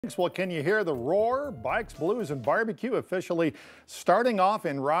Well, can you hear the roar? Bikes, Blues, and Barbecue officially starting off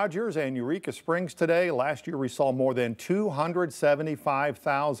in Rogers and Eureka Springs today. Last year, we saw more than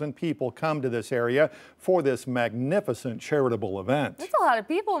 275,000 people come to this area for this magnificent charitable event. That's a lot of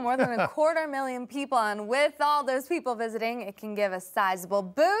people, more than 250,000 people. And with all those people visiting, it can give a sizable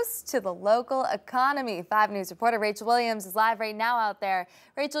boost to the local economy. 5 News reporter Rachel Williams is live right now out there.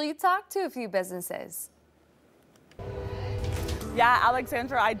 Rachel, you talked to a few businesses. Yeah,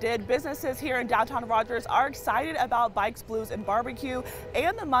 Alexandra, I did. Businesses here in downtown Rogers are excited about Bikes, Blues, and Barbecue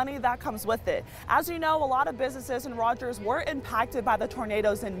and the money that comes with it. As you know, a lot of businesses in Rogers were impacted by the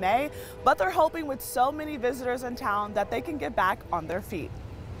tornadoes in May, but they're hoping with so many visitors in town that they can get back on their feet.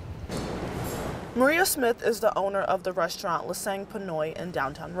 Maria Smith is the owner of the restaurant Lasang Pinoy in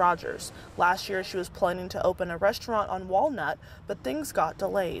downtown Rogers. Last year, she was planning to open a restaurant on Walnut, but things got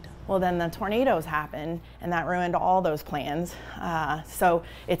delayed. Well, then the tornadoes happened, and that ruined all those plans. So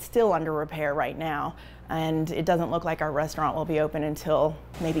it's still under repair right now, and it doesn't look like our restaurant will be open until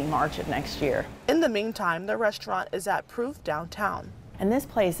maybe March of next year. In the meantime, the restaurant is at Proof downtown. And this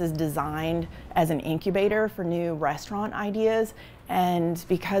place is designed as an incubator for new restaurant ideas. And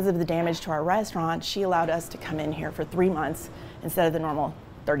because of the damage to our restaurant, she allowed us to come in here for 3 months instead of the normal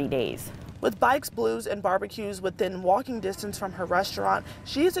 30 days. With Bikes, Blues, and Barbecues within walking distance from her restaurant,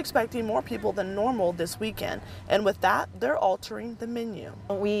 she is expecting more people than normal this weekend. And with that, they're altering the menu.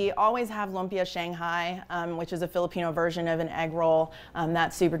 We always have lumpia Shanghai, which is a Filipino version of an egg roll.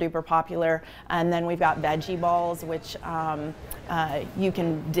 That's super duper popular. And then we've got veggie balls, which you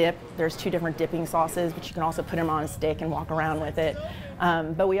can dip. There's 2 different dipping sauces, but you can also put them on a stick and walk around with it.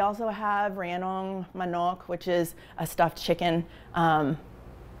 But we also have Ranong Manok, which is a stuffed chicken.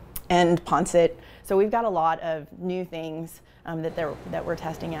 And pancit. So we've got a lot of new things that we're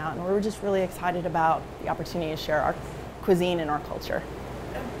testing out, and we're just really excited about the opportunity to share our cuisine and our culture.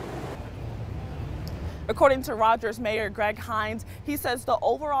 According to Rogers Mayor Greg Hines, he says the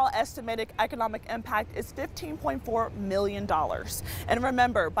overall estimated economic impact is $15.4 million. And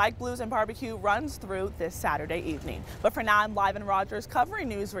remember, Bike, Blues, and Barbecue runs through this Saturday evening. But for now, I'm live in Rogers covering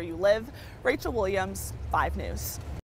news where you live. Rachel Williams, 5 News.